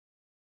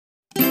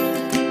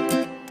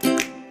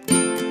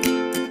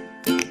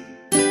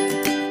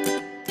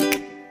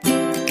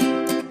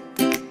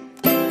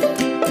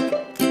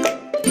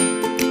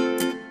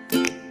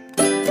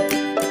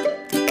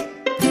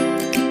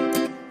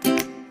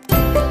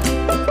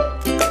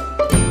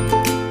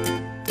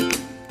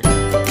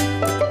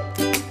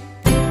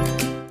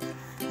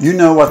You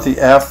know what the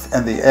F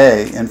and the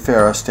A in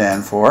FARA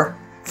stand for,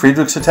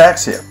 Friedreich's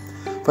ataxia.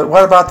 But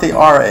what about the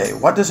RA?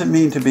 What does it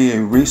mean to be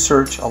a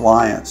research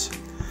alliance?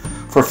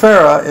 For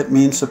FARA, it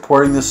means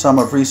supporting the sum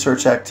of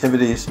research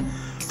activities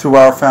through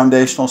our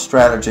foundational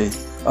strategy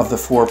of the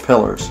 4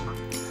 pillars: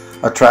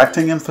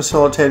 attracting and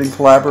facilitating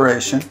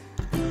collaboration,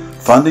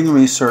 funding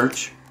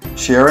research,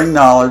 sharing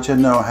knowledge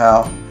and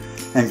know-how,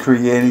 and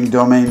creating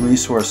domain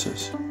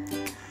resources.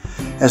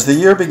 As the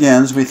year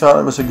begins, we thought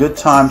it was a good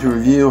time to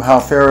review how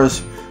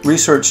FARA's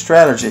research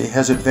strategy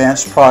has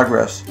advanced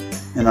progress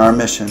in our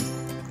mission.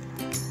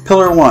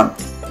 Pillar 1,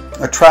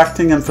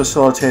 attracting and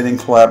facilitating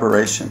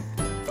collaboration.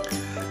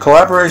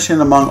 Collaboration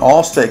among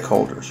all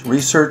stakeholders,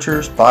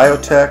 researchers,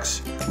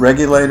 biotechs,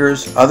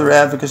 regulators, other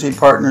advocacy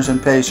partners,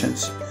 and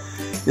patients,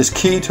 is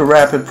key to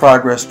rapid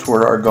progress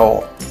toward our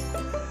goal.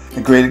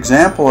 A great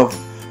example of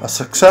a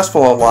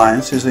successful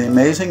alliance is the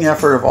amazing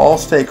effort of all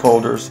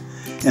stakeholders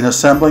in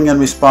assembling and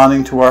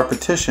responding to our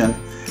petition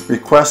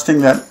requesting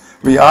that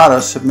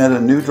Reata submit a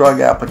new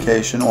drug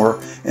application, or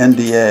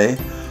NDA,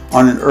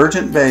 on an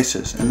urgent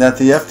basis, and that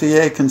the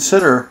FDA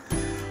consider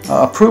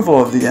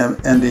approval of the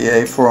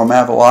NDA for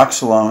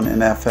omaveloxolone in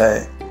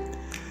FA.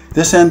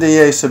 This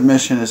NDA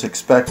submission is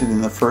expected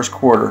in the first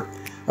quarter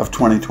of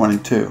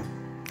 2022.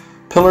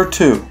 Pillar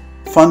 2,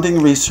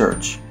 funding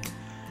research.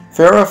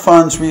 FARA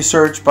funds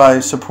research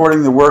by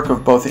supporting the work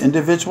of both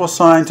individual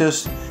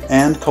scientists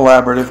and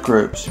collaborative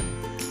groups.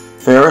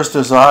 FARA's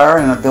desire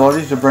and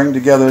ability to bring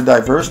together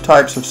diverse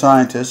types of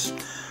scientists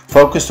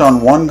focused on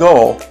one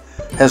goal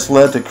has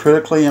led to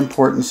critically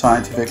important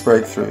scientific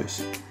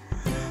breakthroughs.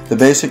 The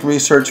basic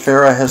research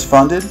FARA has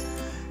funded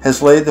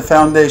has laid the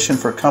foundation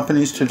for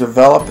companies to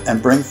develop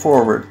and bring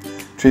forward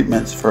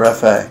treatments for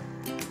FA.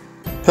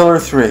 Pillar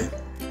 3,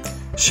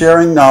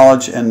 sharing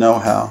knowledge and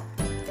know-how.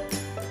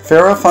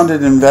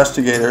 FARA-funded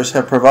investigators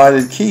have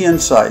provided key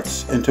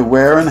insights into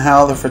where and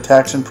how the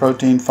frataxin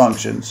protein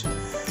functions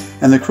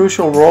and the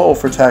crucial role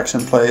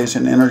frataxin plays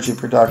in energy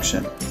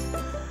production.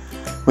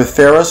 With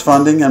FARA's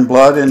funding and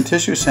blood and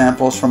tissue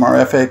samples from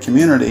our FA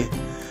community,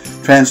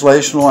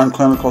 translational and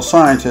clinical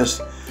scientists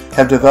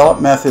have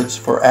developed methods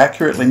for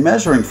accurately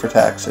measuring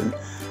frataxin,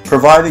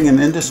 providing an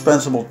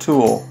indispensable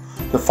tool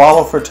to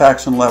follow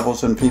frataxin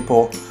levels in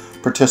people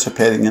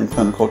participating in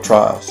clinical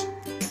trials.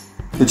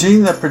 The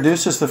gene that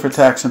produces the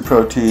frataxin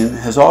protein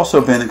has also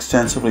been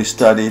extensively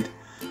studied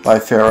by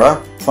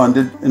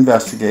FARA-funded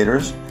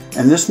investigators,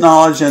 and this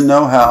knowledge and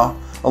know-how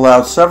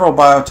allowed several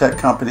biotech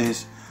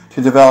companies to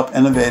develop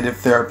innovative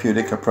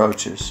therapeutic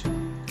approaches.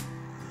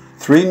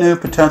 3 new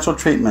potential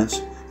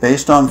treatments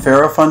based on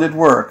FARA-funded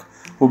work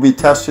will be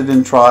tested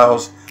in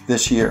trials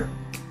this year.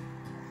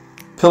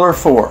 Pillar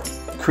 4,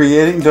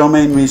 creating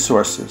domain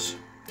resources.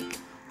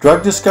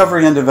 Drug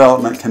discovery and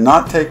development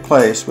cannot take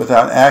place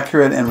without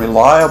accurate and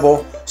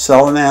reliable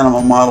cell and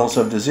animal models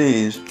of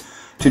disease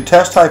to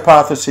test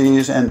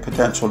hypotheses and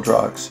potential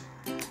drugs.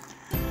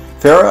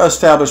 FARA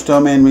established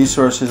domain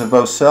resources of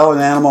both cell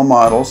and animal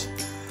models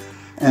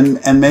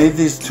and made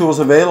these tools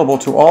available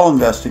to all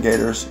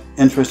investigators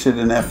interested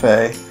in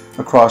FA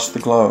across the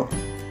globe.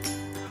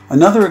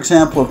 Another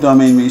example of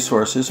domain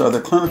resources are the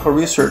clinical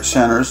research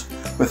centers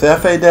with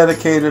FA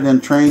dedicated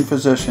and trained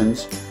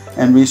physicians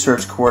and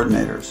research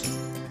coordinators.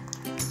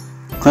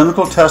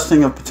 Clinical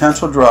testing of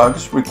potential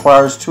drugs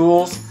requires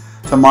tools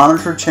to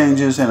monitor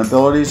changes in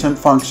abilities and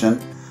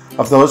function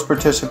of those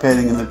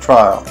participating in the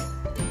trial.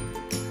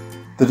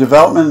 The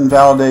development and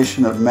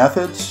validation of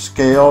methods,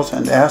 scales,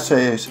 and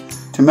assays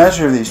to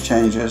measure these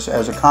changes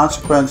as a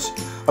consequence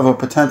of a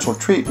potential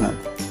treatment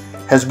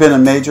has been a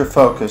major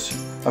focus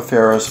of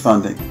FARA's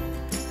funding.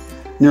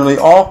 Nearly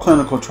all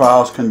clinical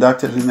trials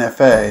conducted in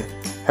FA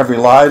have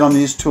relied on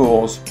these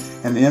tools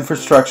and the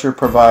infrastructure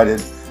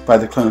provided by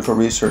the clinical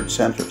research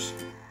centers.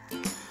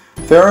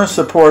 FARA's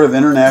support of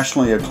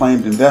internationally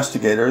acclaimed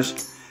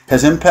investigators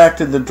has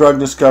impacted the drug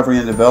discovery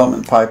and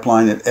development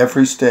pipeline at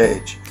every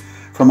stage,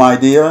 from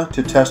idea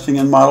to testing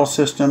in model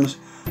systems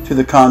to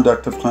the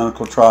conduct of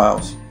clinical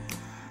trials.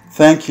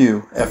 Thank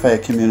you, FA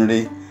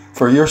community,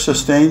 for your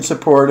sustained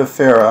support of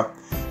FARA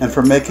and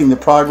for making the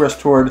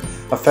progress toward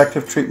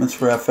effective treatments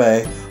for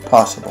FA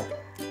possible.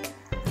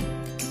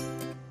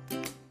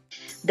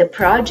 The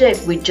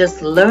project we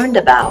just learned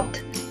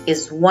about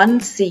is one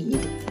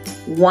seed,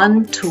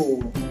 one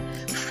tool,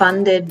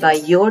 funded by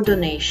your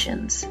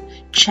donations,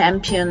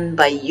 championed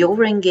by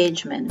your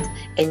engagement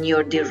and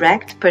your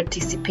direct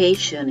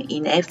participation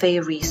in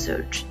FA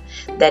research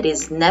that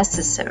is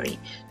necessary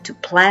to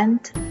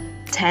plant,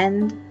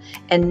 tend,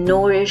 and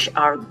nourish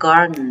our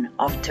garden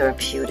of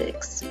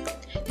therapeutics.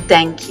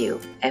 Thank you,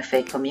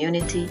 FA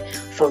community,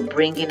 for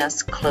bringing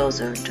us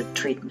closer to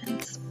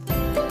treatments.